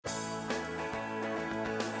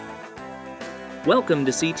Welcome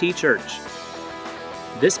to CT Church.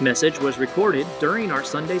 This message was recorded during our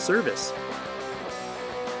Sunday service.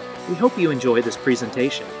 We hope you enjoy this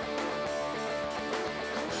presentation.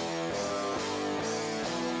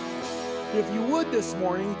 If you would this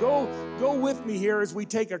morning, go with me here as we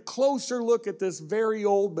take a closer look at this very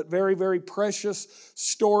old but very, very precious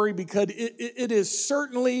story, because it is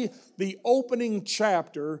certainly the opening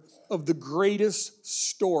chapter of the greatest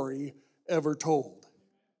story ever told.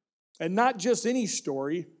 And not just any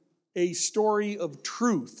story, a story of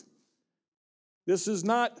truth. This is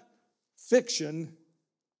not fiction,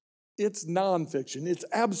 it's nonfiction. It's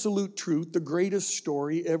absolute truth, the greatest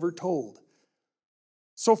story ever told.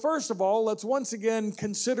 So first of all, let's once again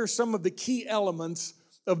consider some of the key elements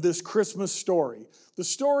of this Christmas story. The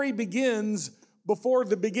story begins before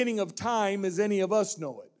the beginning of time as any of us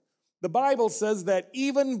know it. The Bible says that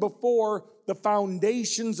even before the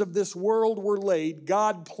foundations of this world were laid,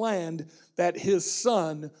 God planned that His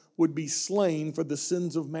Son would be slain for the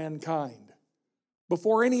sins of mankind.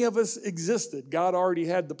 Before any of us existed, God already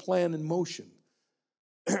had the plan in motion.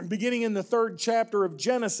 Beginning in the 3rd chapter of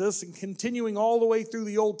Genesis and continuing all the way through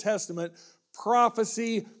the Old Testament,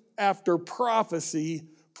 prophecy after prophecy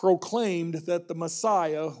proclaimed that the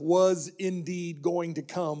Messiah was indeed going to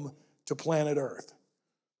come to planet Earth.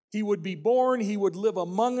 He would be born, He would live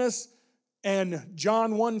among us, and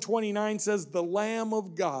John 1:29 says, the Lamb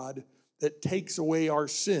of God that takes away our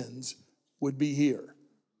sins would be here.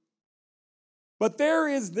 But there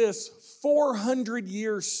is this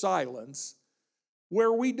 400-year silence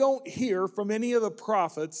where we don't hear from any of the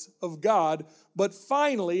prophets of God, but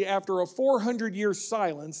finally, after a 400-year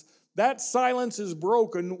silence, that silence is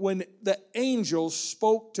broken when the angels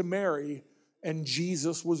spoke to Mary and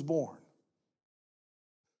Jesus was born.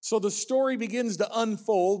 So the story begins to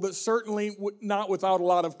unfold, but certainly not without a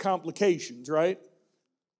lot of complications, right?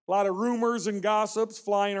 A lot of rumors and gossips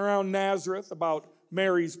flying around Nazareth about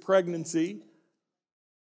Mary's pregnancy.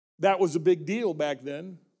 That was a big deal back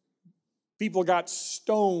then. People got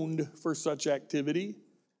stoned for such activity.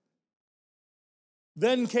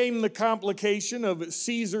 Then came the complication of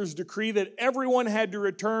Caesar's decree that everyone had to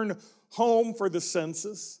return home for the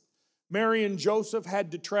census. Mary and Joseph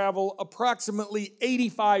had to travel approximately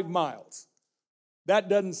 85 miles. That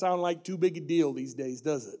doesn't sound like too big a deal these days,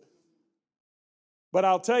 does it? But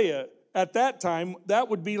I'll tell you, at that time, that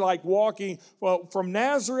would be like walking, from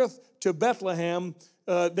Nazareth to Bethlehem.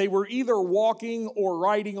 They were either walking or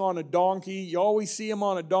riding on a donkey. You always see them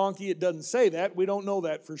on a donkey. It doesn't say that. We don't know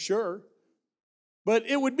that for sure. But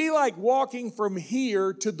it would be like walking from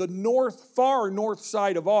here to the far north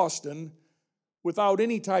side of Austin without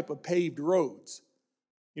any type of paved roads.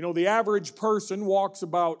 You know, the average person walks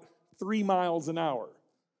about 3 miles an hour,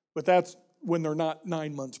 but that's when they're not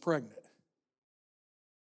 9 months pregnant.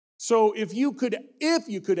 So if you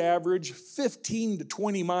could average 15 to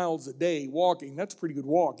 20 miles a day walking, that's a pretty good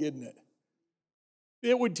walk, isn't it?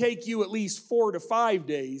 It would take you at least 4 to 5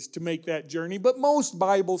 days to make that journey, but most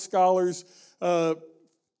Bible scholars,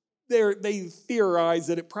 they theorize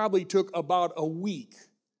that it probably took about a week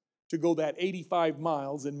to go that 85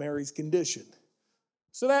 miles in Mary's condition.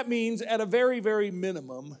 So that means at a very, very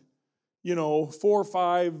minimum, 4 or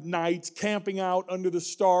 5 nights camping out under the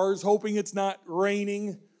stars, hoping it's not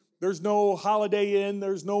raining. There's no Holiday Inn,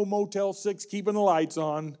 there's no Motel 6 keeping the lights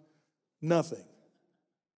on, nothing.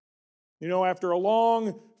 After a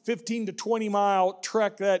long 15 to 20 mile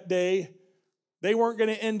trek that day, they weren't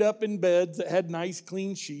going to end up in beds that had nice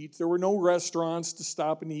clean sheets. There were no restaurants to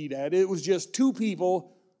stop and eat at. It was just 2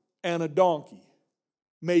 people and a donkey,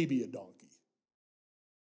 maybe a donkey.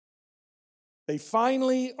 They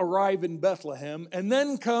finally arrive in Bethlehem, and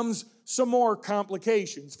then comes some more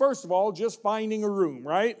complications. First of all, just finding a room,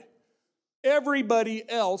 right? Everybody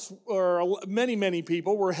else, or many, many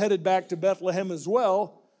people, were headed back to Bethlehem as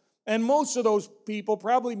well, and most of those people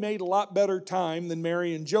probably made a lot better time than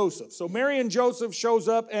Mary and Joseph. So Mary and Joseph shows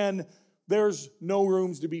up, and there's no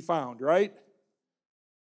rooms to be found, right?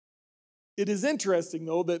 It is interesting,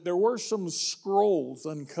 though, that there were some scrolls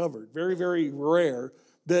uncovered, very, very rare,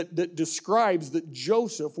 that describes that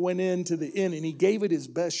Joseph went into the inn and he gave it his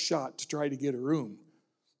best shot to try to get a room.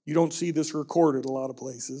 You don't see this recorded a lot of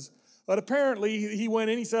places. But apparently he went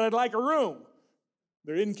in, he said, I'd like a room.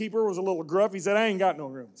 The innkeeper was a little gruff. He said, I ain't got no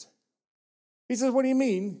rooms. He says, what do you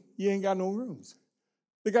mean you ain't got no rooms?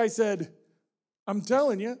 The guy said, I'm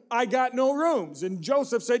telling you, I got no rooms. And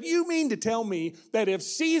Joseph said, you mean to tell me that if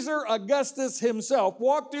Caesar Augustus himself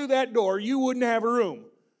walked through that door, you wouldn't have a room?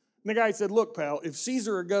 And the guy said, look, pal, if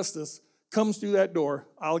Caesar Augustus comes through that door,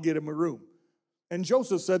 I'll get him a room. And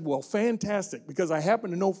Joseph said, well, fantastic, because I happen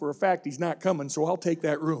to know for a fact he's not coming, so I'll take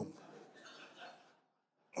that room.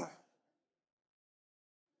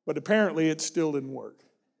 but apparently it still didn't work.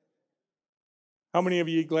 How many of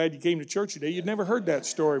you are glad you came to church today? You'd never heard that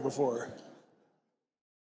story before.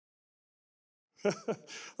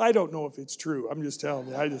 I don't know if it's true. I'm just telling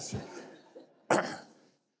you.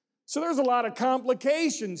 So there's a lot of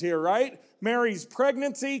complications here, right? Mary's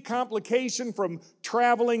pregnancy, complication from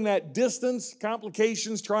traveling that distance,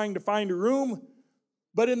 complications trying to find a room.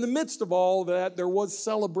 But in the midst of all that, there was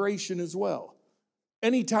celebration as well.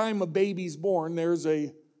 Anytime a baby's born, there's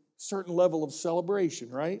a certain level of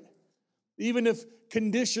celebration, right? Even if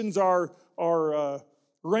conditions are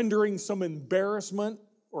rendering some embarrassment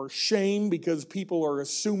or shame because people are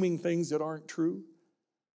assuming things that aren't true.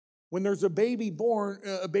 When there's a baby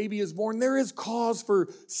is born, there is cause for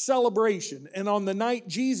celebration. And on the night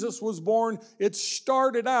Jesus was born, it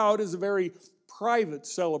started out as a very private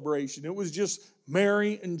celebration. It was just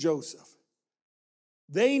Mary and Joseph.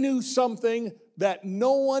 They knew something that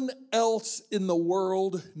no one else in the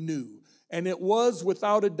world knew. And it was,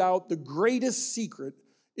 without a doubt, the greatest secret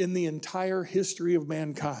in the entire history of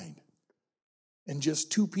mankind. And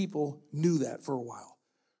just two people knew that for a while.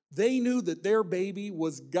 They knew that their baby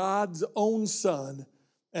was God's own son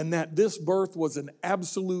and that this birth was an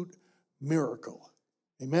absolute miracle.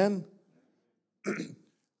 Amen?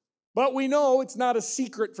 But we know it's not a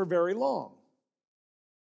secret for very long.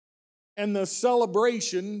 And the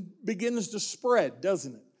celebration begins to spread,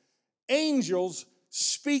 doesn't it? Angels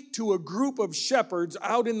speak to a group of shepherds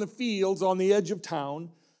out in the fields on the edge of town.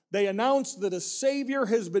 They announce that a Savior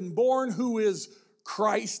has been born who is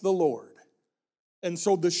Christ the Lord. And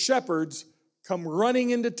so the shepherds come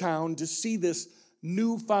running into town to see this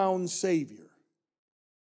newfound Savior.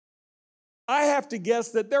 I have to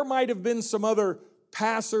guess that there might have been some other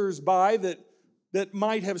passers-by that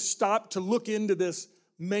might have stopped to look into this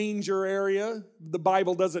manger area. The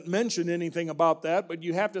Bible doesn't mention anything about that, but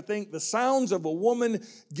you have to think the sounds of a woman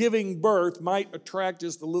giving birth might attract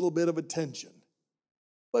just a little bit of attention.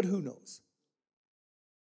 But who knows?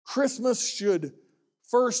 Christmas should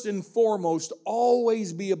first and foremost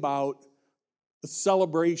always be about the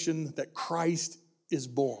celebration that Christ is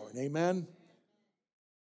born. Amen?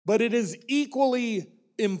 But it is equally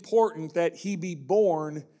important that he be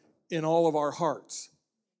born in all of our hearts.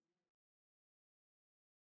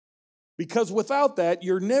 Because without that,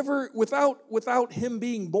 you're never, without him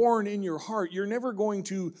being born in your heart, you're never going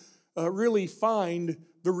to really find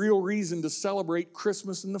the real reason to celebrate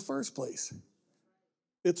Christmas in the first place.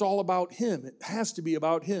 It's all about him. It has to be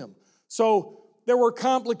about him. So there were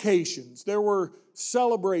complications. There were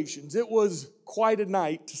celebrations. It was quite a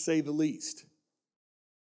night, to say the least.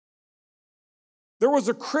 There was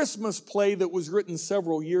a Christmas play that was written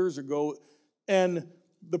several years ago, and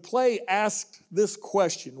the play asked this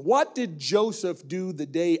question: what did Joseph do the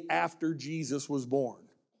day after Jesus was born?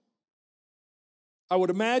 I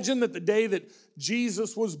would imagine that the day that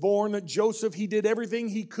Jesus was born, that Joseph, he did everything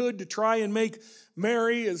he could to try and make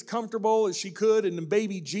Mary as comfortable as she could and the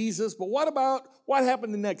baby Jesus. But what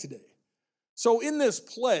happened the next day? So in this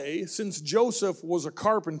play, since Joseph was a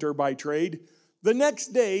carpenter by trade, the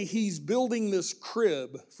next day he's building this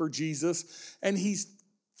crib for Jesus, and he's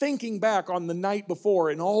thinking back on the night before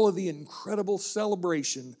and all of the incredible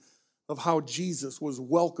celebration of how Jesus was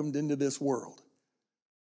welcomed into this world.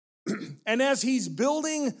 And as he's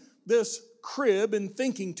building this crib and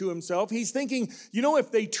thinking to himself, he's thinking,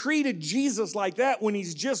 if they treated Jesus like that when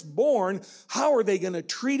he's just born, how are they going to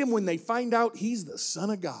treat him when they find out he's the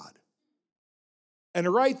Son of God?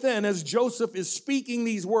 And right then, as Joseph is speaking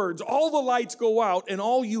these words, all the lights go out and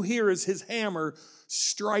all you hear is his hammer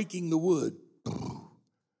striking the wood.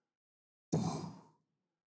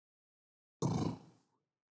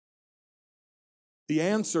 The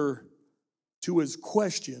answer to his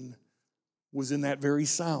question was in that very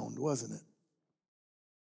sound, wasn't it?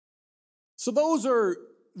 So those are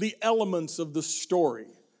the elements of the story.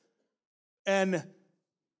 And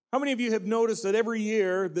how many of you have noticed that every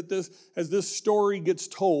year that as this story gets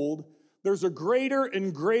told, there's a greater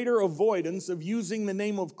and greater avoidance of using the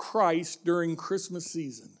name of Christ during Christmas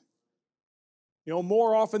season?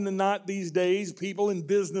 More often than not these days, people in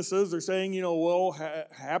businesses are saying,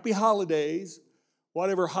 happy holidays,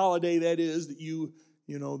 whatever holiday that is that you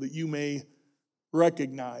may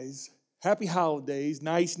recognize. Happy holidays,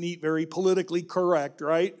 nice, neat, very politically correct,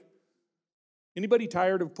 right? Anybody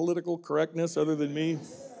tired of political correctness other than me?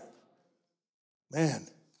 Man.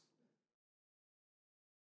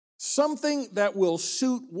 Something that will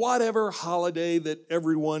suit whatever holiday that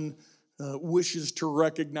everyone wishes to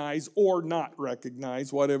recognize or not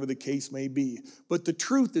recognize, whatever the case may be. But the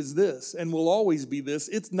truth is this, and will always be this: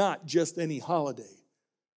 it's not just any holiday.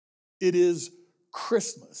 It is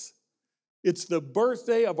Christmas. It's the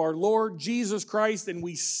birthday of our Lord Jesus Christ, and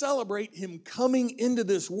we celebrate him coming into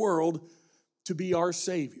this world to be our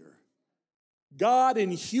Savior. God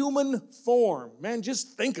in human form. Man,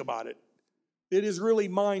 just think about it. It is really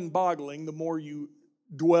mind-boggling the more you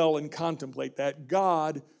dwell and contemplate that.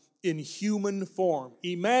 God in human form.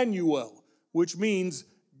 Emmanuel, which means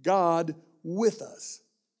God with us.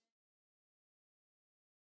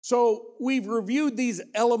 So we've reviewed these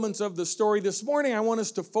elements of the story. This morning, I want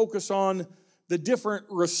us to focus on the different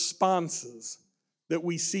responses that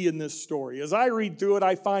we see in this story. As I read through it,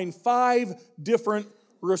 I find 5 different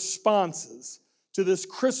responses to this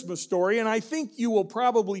Christmas story, and I think you will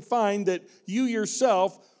probably find that you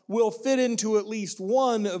yourself will fit into at least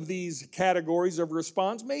one of these categories of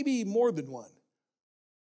response, maybe more than one.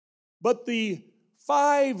 But the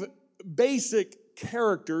 5 basic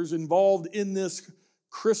characters involved in this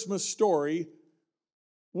Christmas story,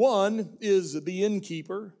 one is the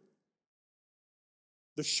innkeeper,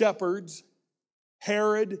 the shepherds,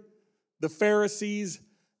 Herod, the Pharisees,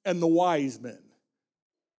 and the wise men.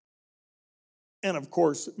 And of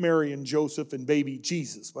course, Mary and Joseph and baby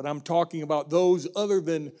Jesus. But I'm talking about those other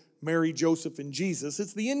than Mary, Joseph, and Jesus.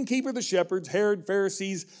 It's the innkeeper, the shepherds, Herod,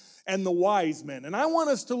 Pharisees, and the wise men. And I want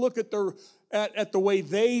us to look at the way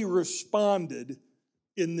they responded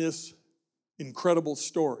in this incredible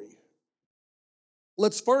story.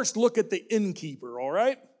 Let's first look at the innkeeper, all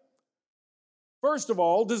right? First of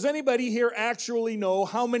all, does anybody here actually know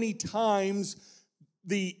how many times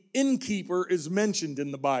the innkeeper is mentioned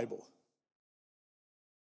in the Bible?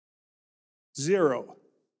 0.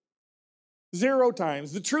 0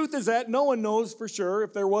 times. The truth is that no one knows for sure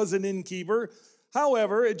if there was an innkeeper.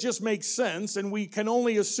 However, it just makes sense, and we can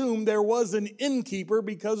only assume there was an innkeeper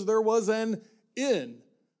because there was an inn.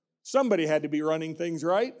 Somebody had to be running things,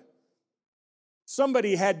 right?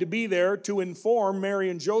 Somebody had to be there to inform Mary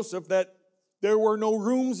and Joseph that there were no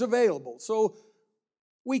rooms available. So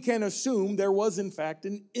we can assume there was, in fact,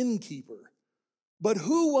 an innkeeper. But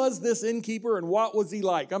who was this innkeeper and what was he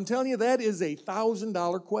like? I'm telling you, that is a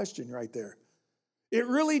 $1,000 question right there. It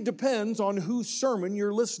really depends on whose sermon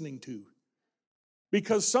you're listening to.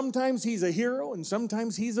 Because sometimes he's a hero and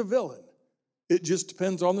sometimes he's a villain. It just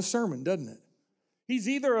depends on the sermon, doesn't it? He's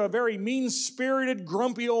either a very mean-spirited,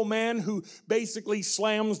 grumpy old man who basically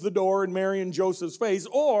slams the door in Mary and Joseph's face,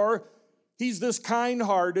 or he's this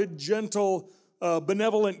kind-hearted, gentle,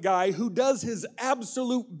 benevolent guy who does his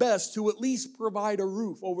absolute best to at least provide a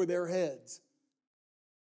roof over their heads.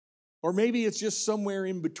 Or maybe it's just somewhere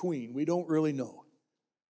in between. We don't really know.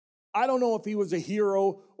 I don't know if he was a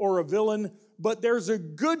hero or a villain, but there's a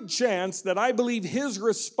good chance that I believe his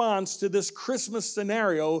response to this Christmas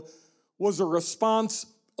scenario was a response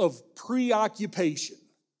of preoccupation.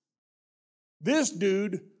 This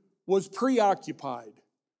dude was preoccupied.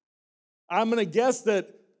 I'm going to guess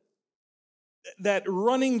that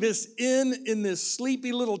running this inn in this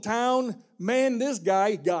sleepy little town, man, this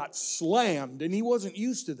guy got slammed, and he wasn't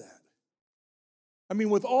used to that. I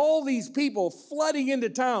mean, with all these people flooding into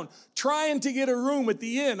town, trying to get a room at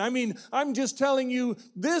the inn. I mean, I'm just telling you,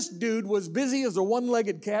 this dude was busy as a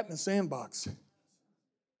one-legged cat in a sandbox.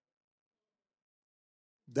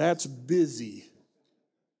 That's busy.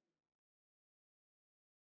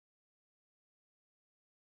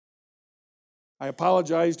 I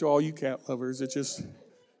apologize to all you cat lovers. It just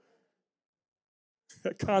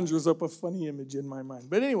conjures up a funny image in my mind.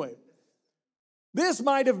 But anyway, this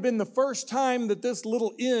might have been the first time that this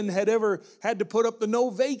little inn had ever had to put up the no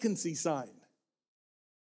vacancy sign.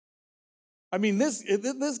 I mean,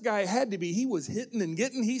 this guy had to be, he was hitting and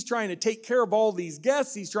getting. He's trying to take care of all these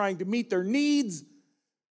guests. He's trying to meet their needs.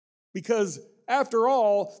 Because after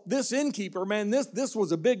all, this innkeeper, man, this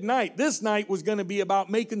was a big night. This night was going to be about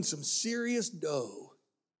making some serious dough.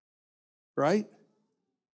 Right?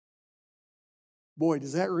 Boy,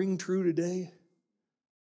 does that ring true today?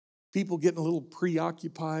 People getting a little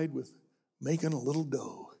preoccupied with making a little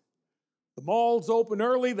dough. The malls open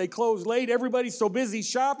early, they close late. Everybody's so busy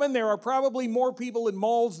shopping. There are probably more people in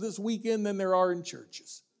malls this weekend than there are in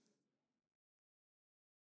churches.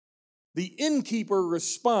 The innkeeper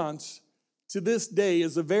response to this day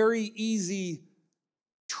is a very easy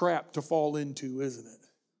trap to fall into, isn't it?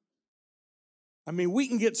 I mean, we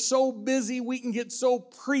can get so busy, we can get so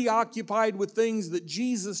preoccupied with things that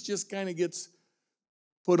Jesus just kind of gets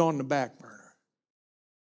put on the back burner.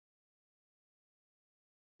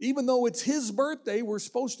 Even though it's his birthday, we're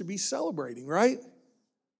supposed to be celebrating, right?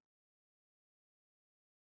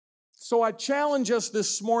 So I challenge us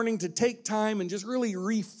this morning to take time and just really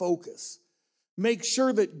refocus. Make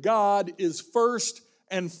sure that God is first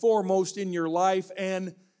and foremost in your life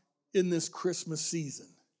and in this Christmas season.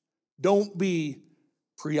 Don't be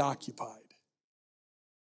preoccupied.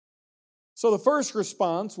 So the first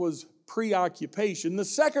response was preoccupation. The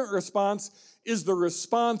second response is the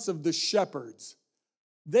response of the shepherds.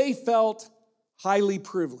 They felt highly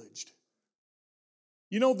privileged.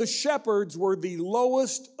 You know, the shepherds were the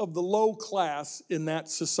lowest of the low class in that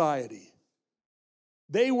society.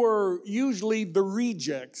 They were usually the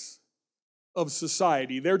rejects of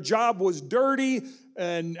society. Their job was dirty,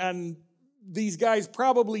 and these guys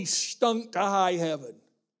probably stunk to high heaven.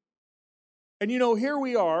 And you know, here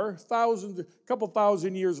we are, a couple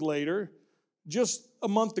thousand years later. Just a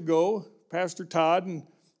month ago, Pastor Todd and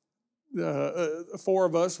four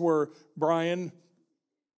of us were Brian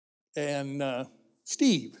and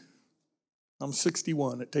Steve. I'm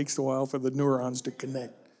 61. It takes a while for the neurons to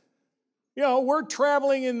connect. You know, we're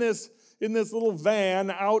traveling in this little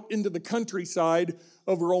van out into the countryside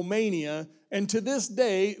of Romania, and to this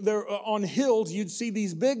day, there on hills, you'd see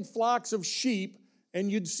these big flocks of sheep, and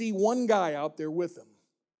you'd see one guy out there with them,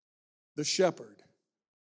 the shepherd.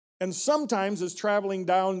 And sometimes as traveling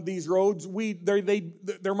down these roads,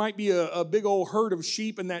 there might be a big old herd of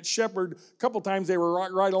sheep, and that shepherd, a couple times they were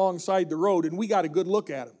right alongside the road, and we got a good look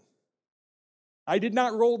at him. I did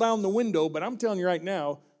not roll down the window, but I'm telling you right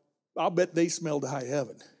now, I'll bet they smelled high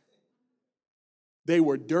heaven. They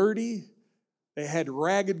were dirty, they had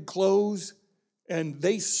ragged clothes, and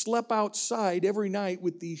they slept outside every night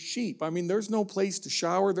with these sheep. I mean, there's no place to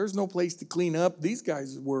shower, there's no place to clean up. These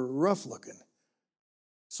guys were rough looking.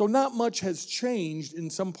 So not much has changed in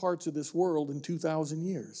some parts of this world in 2,000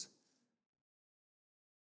 years.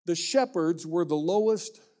 The shepherds were the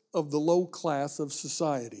lowest of the low class of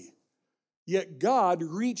society. Yet God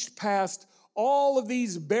reached past all of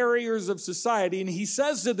these barriers of society, and he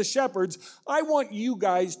says to the shepherds, I want you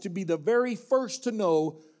guys to be the very first to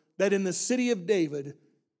know that in the city of David,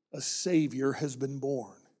 a Savior has been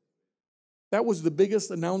born. That was the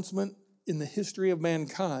biggest announcement in the history of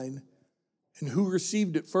mankind. And who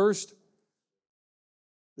received it first?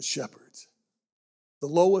 The shepherds, the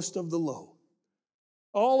lowest of the low.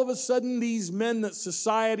 All of a sudden, these men that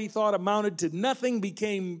society thought amounted to nothing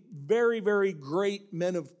became very, very great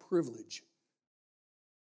men of privilege.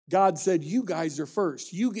 God said, you guys are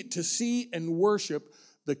first. You get to see and worship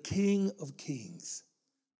the King of Kings.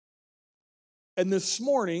 And this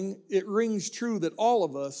morning, it rings true that all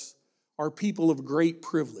of us are people of great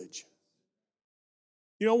privilege.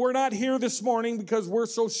 You know, we're not here this morning because we're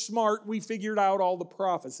so smart we figured out all the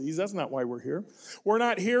prophecies. That's not why we're here. We're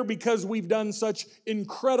not here because we've done such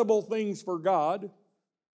incredible things for God.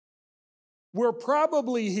 We're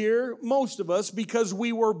probably here, most of us, because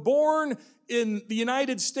we were born in the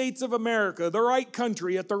United States of America, the right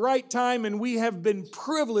country, at the right time, and we have been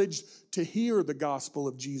privileged to hear the gospel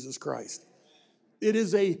of Jesus Christ. It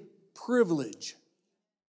is a privilege.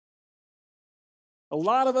 A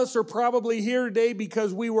lot of us are probably here today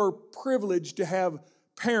because we were privileged to have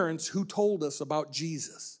parents who told us about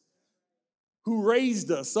Jesus, who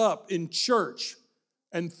raised us up in church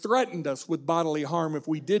and threatened us with bodily harm if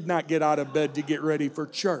we did not get out of bed to get ready for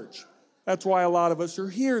church. That's why a lot of us are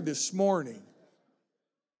here this morning.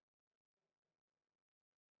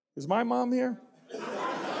 Is my mom here?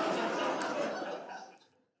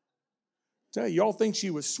 Tell you, y'all think she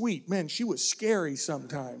was sweet. Man, she was scary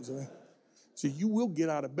sometimes. So you will get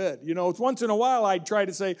out of bed. You know, it's once in a while I'd try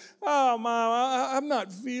to say, oh, Mom, I'm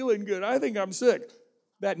not feeling good. I think I'm sick.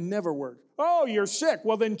 That never worked. Oh, you're sick.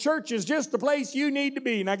 Well, then church is just the place you need to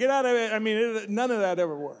be. Now get out of it. I mean, none of that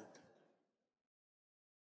ever worked.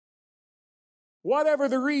 Whatever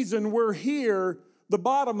the reason we're here, the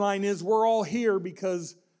bottom line is we're all here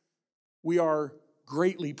because we are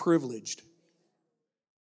greatly privileged.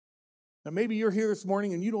 Now, maybe you're here this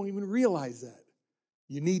morning and you don't even realize that.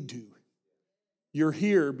 You need to. You're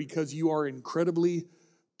here because you are incredibly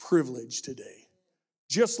privileged today.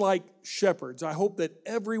 Just like shepherds, I hope that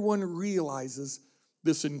everyone realizes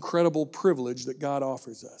this incredible privilege that God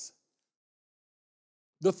offers us.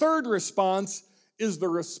 The third response is the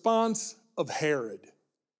response of Herod.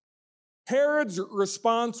 Herod's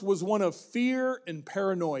response was one of fear and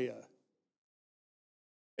paranoia.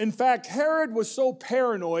 In fact, Herod was so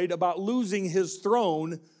paranoid about losing his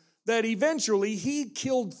throne that eventually he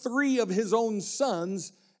killed 3 of his own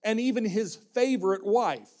sons and even his favorite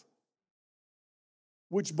wife.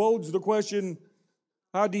 Which bodes the question,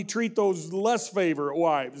 how did he treat those less favorite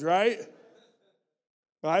wives, right?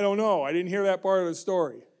 I don't know. I didn't hear that part of the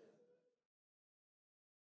story.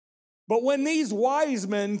 But when these wise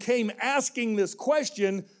men came asking this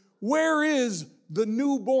question, where is the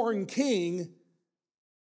newborn king?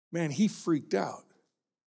 Man, he freaked out.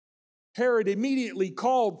 Herod immediately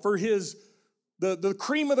called for his the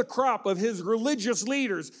cream of the crop of his religious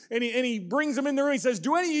leaders, and he brings them in there and he says,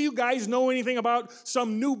 do any of you guys know anything about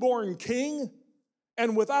some newborn king?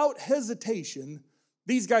 And without hesitation,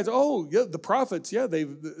 these guys, oh, yeah, the prophets, yeah,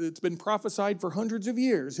 it's been prophesied for hundreds of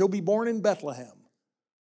years. He'll be born in Bethlehem.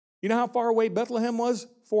 You know how far away Bethlehem was?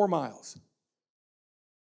 4 miles.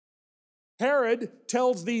 Herod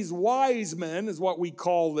tells these wise men, is what we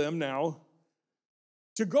call them now,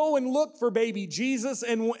 to go and look for baby Jesus.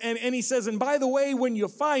 And he says, and by the way, when you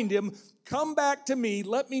find him, come back to me.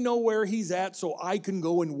 Let me know where he's at so I can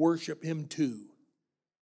go and worship him too.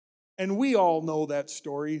 And we all know that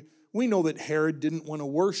story. We know that Herod didn't want to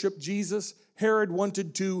worship Jesus. Herod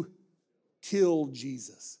wanted to kill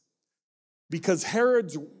Jesus. Because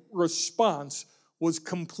Herod's response was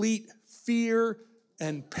complete fear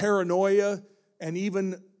and paranoia and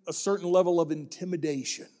even a certain level of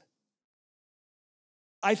intimidation.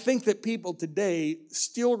 I think that people today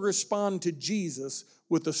still respond to Jesus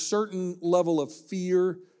with a certain level of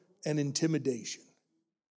fear and intimidation.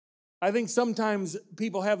 I think sometimes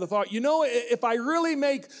people have the thought, you know, if I really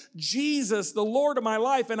make Jesus the Lord of my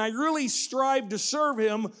life and I really strive to serve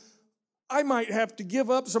him, I might have to give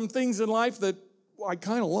up some things in life that I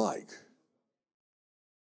kind of like.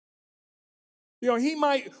 You know, he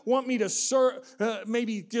might want me to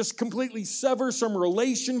maybe just completely sever some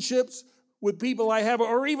relationships with people I have,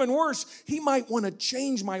 or even worse, he might want to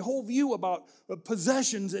change my whole view about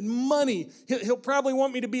possessions and money. He'll probably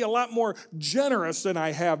want me to be a lot more generous than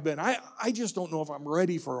I have been. I just don't know if I'm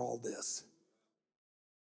ready for all this.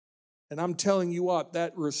 And I'm telling you what,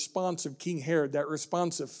 that response of King Herod, that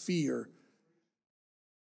response of fear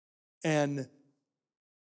and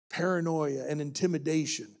paranoia and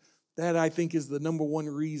intimidation, that I think is the number one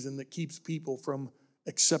reason that keeps people from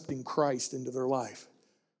accepting Christ into their life.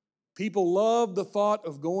 People love the thought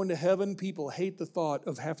of going to heaven. People hate the thought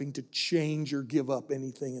of having to change or give up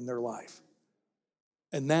anything in their life.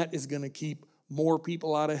 And that is going to keep more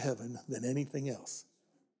people out of heaven than anything else.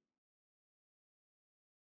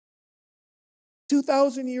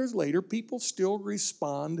 2,000 years later, people still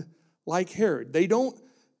respond like Herod. They don't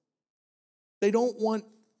want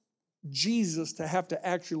Jesus to have to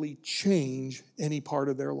actually change any part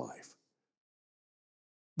of their life.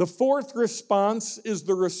 The fourth response is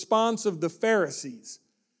the response of the Pharisees.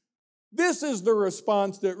 This is the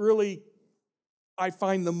response that really I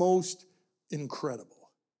find the most incredible.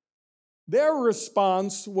 Their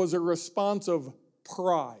response was a response of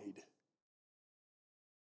pride.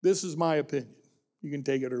 This is my opinion. You can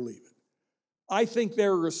take it or leave it. I think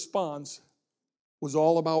their response was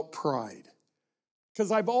all about pride. Because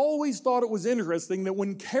I've always thought it was interesting that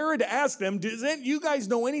when Herod asked them, doesn't you guys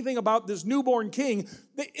know anything about this newborn king?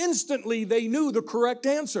 Instantly they knew the correct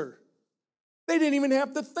answer. They didn't even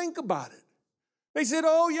have to think about it. They said,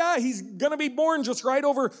 oh yeah, he's going to be born just right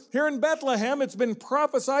over here in Bethlehem. It's been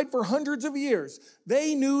prophesied for hundreds of years.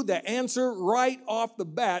 They knew the answer right off the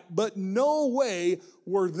bat, but no way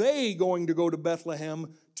were they going to go to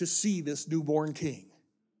Bethlehem to see this newborn king.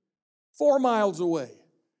 4 miles away.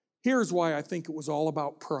 Here's why I think it was all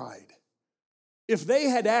about pride. If they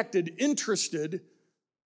had acted interested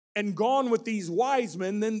and gone with these wise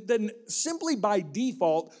men, then simply by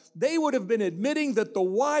default, they would have been admitting that the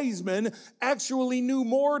wise men actually knew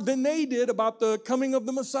more than they did about the coming of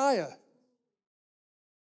the Messiah.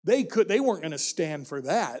 They weren't going to stand for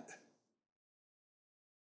that.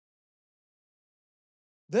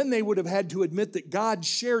 Then they would have had to admit that God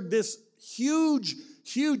shared this huge,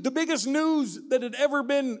 the biggest news that had ever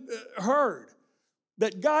been heard.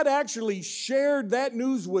 That God actually shared that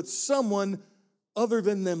news with someone other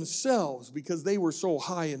than themselves because they were so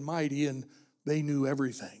high and mighty and they knew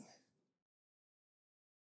everything.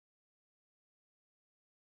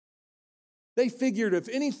 They figured if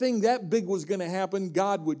anything that big was going to happen,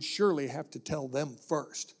 God would surely have to tell them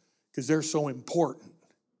first because they're so important.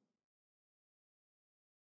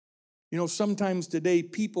 You know, sometimes today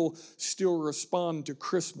people still respond to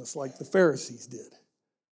Christmas like the Pharisees did.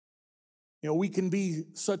 You know, we can be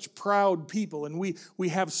such proud people and we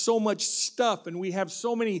have so much stuff and we have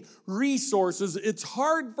so many resources. It's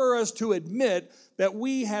hard for us to admit that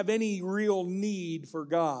we have any real need for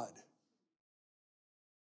God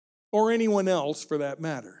or anyone else for that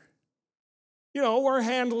matter. You know, we're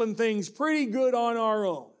handling things pretty good on our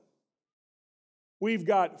own. We've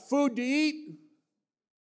got food to eat.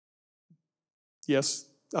 Yes,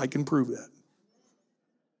 I can prove that.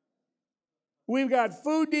 We've got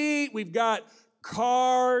food to eat, we've got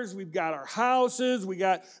cars, we've got our houses, we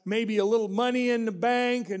got maybe a little money in the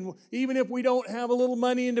bank, and even if we don't have a little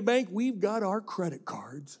money in the bank, we've got our credit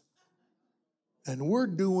cards. And we're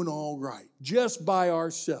doing all right, just by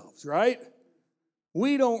ourselves, right?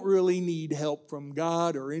 We don't really need help from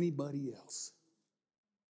God or anybody else.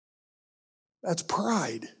 That's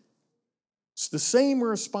pride. It's the same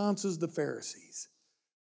response as the Pharisees.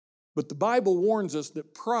 But the Bible warns us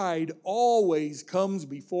that pride always comes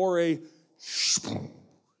before a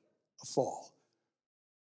fall.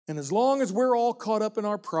 And as long as we're all caught up in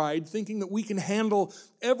our pride, thinking that we can handle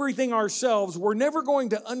everything ourselves, we're never going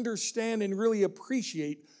to understand and really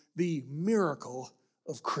appreciate the miracle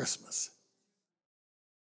of Christmas.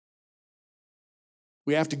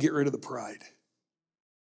 We have to get rid of the pride.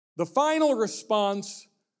 The final response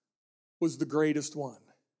was the greatest one.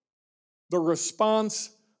 The response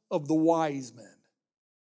of the wise men.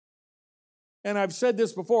 And I've said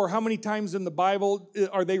this before, how many times in the Bible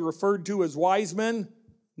are they referred to as wise men?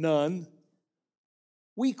 None.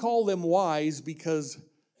 We call them wise because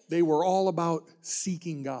they were all about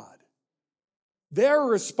seeking God. Their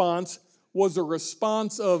response was a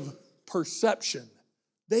response of perception.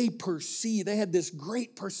 They had this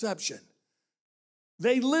great perception.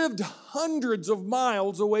 They lived hundreds of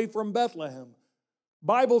miles away from Bethlehem.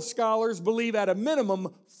 Bible scholars believe at a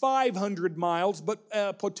minimum 500 miles,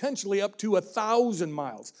 but potentially up to 1,000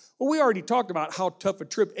 miles. Well, we already talked about how tough a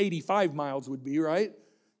trip 85 miles would be, right?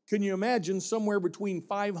 Can you imagine somewhere between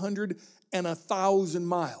 500 and 1,000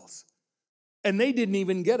 miles? And they didn't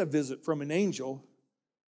even get a visit from an angel.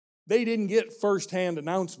 They didn't get firsthand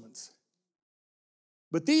announcements.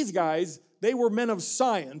 But these guys, they were men of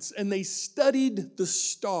science, and they studied the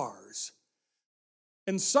stars.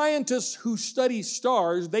 And scientists who study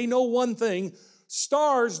stars, they know one thing: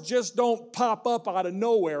 stars just don't pop up out of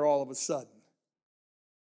nowhere all of a sudden.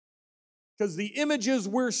 Because the images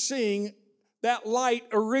we're seeing, that light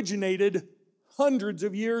originated hundreds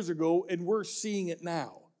of years ago, and we're seeing it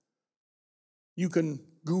now. You can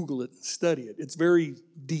Google it and study it. It's very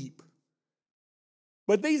deep.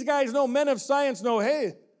 But these guys know, men of science know,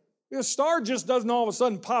 hey, a star just doesn't all of a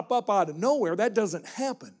sudden pop up out of nowhere. That doesn't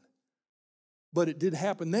happen. But it did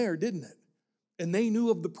happen there, didn't it? And they knew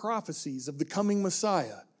of the prophecies of the coming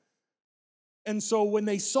Messiah. And so when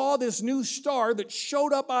they saw this new star that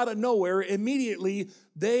showed up out of nowhere, immediately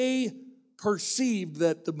they perceived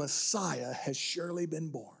that the Messiah has surely been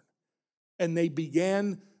born. And they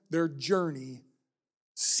began their journey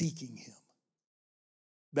seeking him.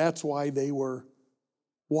 That's why they were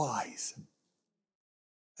wise.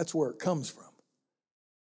 That's where it comes from.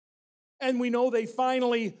 And we know they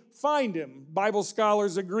finally find him. Bible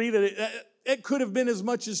scholars agree that it could have been as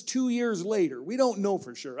much as 2 years later. We don't know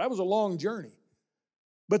for sure. That was a long journey.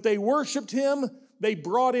 But they worshiped him. They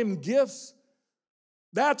brought him gifts.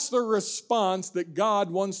 That's the response that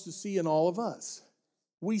God wants to see in all of us.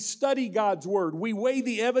 We study God's word. We weigh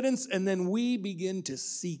the evidence, and then we begin to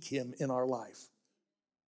seek him in our life.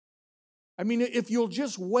 I mean, if you'll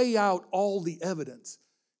just weigh out all the evidence,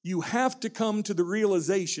 you have to come to the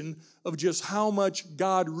realization of just how much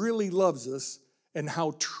God really loves us and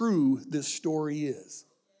how true this story is.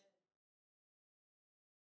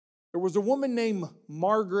 There was a woman named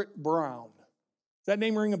Margaret Brown. Does that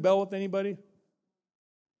name ring a bell with anybody?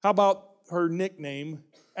 How about her nickname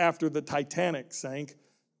after the Titanic sank,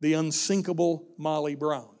 the unsinkable Molly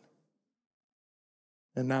Brown?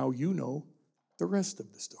 And now you know the rest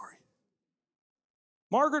of the story.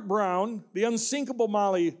 Margaret Brown, the unsinkable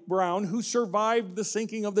Molly Brown, who survived the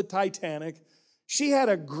sinking of the Titanic, she had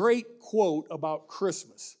a great quote about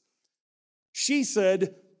Christmas. She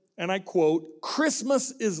said, and I quote,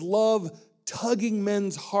 "Christmas is love tugging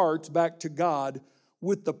men's hearts back to God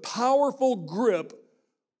with the powerful grip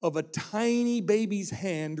of a tiny baby's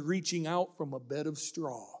hand reaching out from a bed of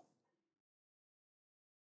straw."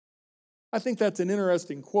 I think that's an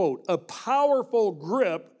interesting quote. A powerful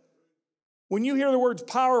grip. When you hear the words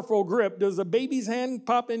powerful grip, does a baby's hand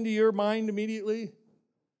pop into your mind immediately?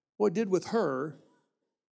 Well, it did with her.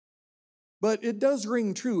 But it does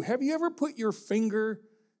ring true. Have you ever put your finger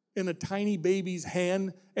in a tiny baby's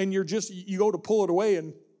hand and you go to pull it away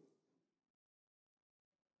and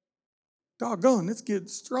doggone, this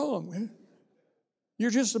kid's strong, man.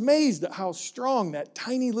 You're just amazed at how strong that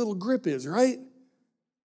tiny little grip is, right?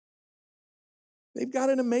 They've got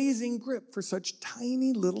an amazing grip for such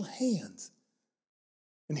tiny little hands.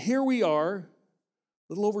 And here we are, a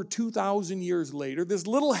little over 2,000 years later. This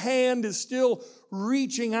little hand is still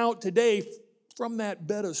reaching out today from that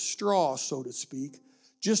bed of straw, so to speak,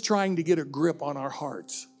 just trying to get a grip on our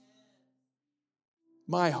hearts.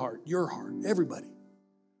 My heart, your heart, everybody.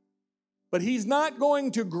 But he's not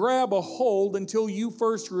going to grab a hold until you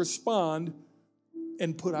first respond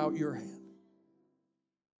and put out your hand.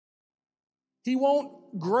 He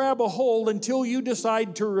won't grab a hold until you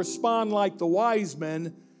decide to respond like the wise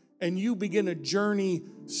men and you begin a journey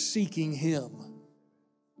seeking Him.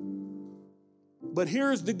 But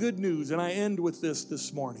here's the good news, and I end with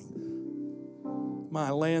this morning.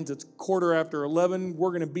 My lands, it's 11:15.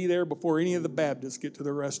 We're going to be there before any of the Baptists get to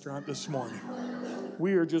the restaurant this morning.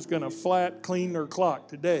 We are just going to flat clean their clock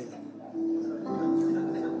today.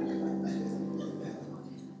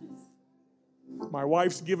 My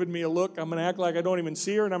wife's giving me a look. I'm going to act like I don't even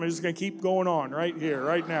see her, and I'm just going to keep going on right here,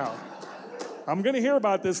 right now. I'm going to hear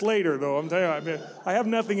about this later, though. I'm telling you, I have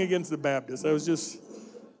nothing against the Baptists. I was just,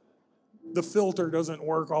 the filter doesn't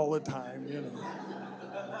work all the time, you know.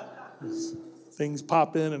 Things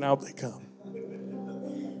pop in and out they come.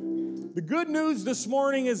 The good news this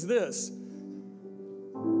morning is this.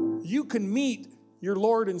 You can meet your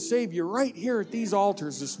Lord and Savior right here at these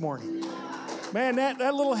altars this morning. Man, that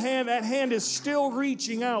little hand, that hand is still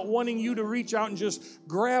reaching out, wanting you to reach out and just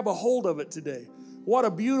grab a hold of it today. What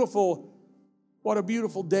a beautiful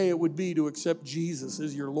day it would be to accept Jesus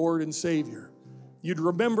as your Lord and Savior. You'd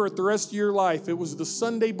remember it the rest of your life. It was the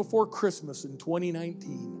Sunday before Christmas in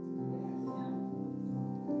 2019.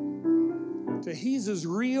 So He's as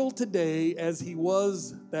real today as He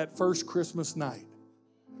was that first Christmas night.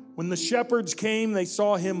 When the shepherds came, they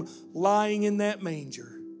saw Him lying in that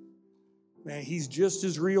manger. Man, He's just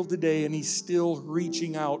as real today, and He's still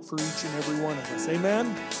reaching out for each and every one of us.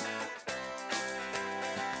 Amen?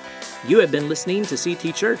 You have been listening to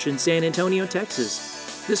CT Church in San Antonio,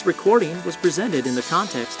 Texas. This recording was presented in the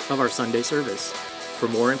context of our Sunday service. For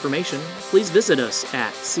more information, please visit us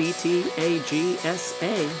at ctagsa.com,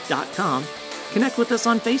 connect with us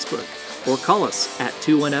on Facebook, or call us at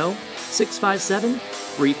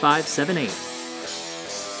 210-657-3578.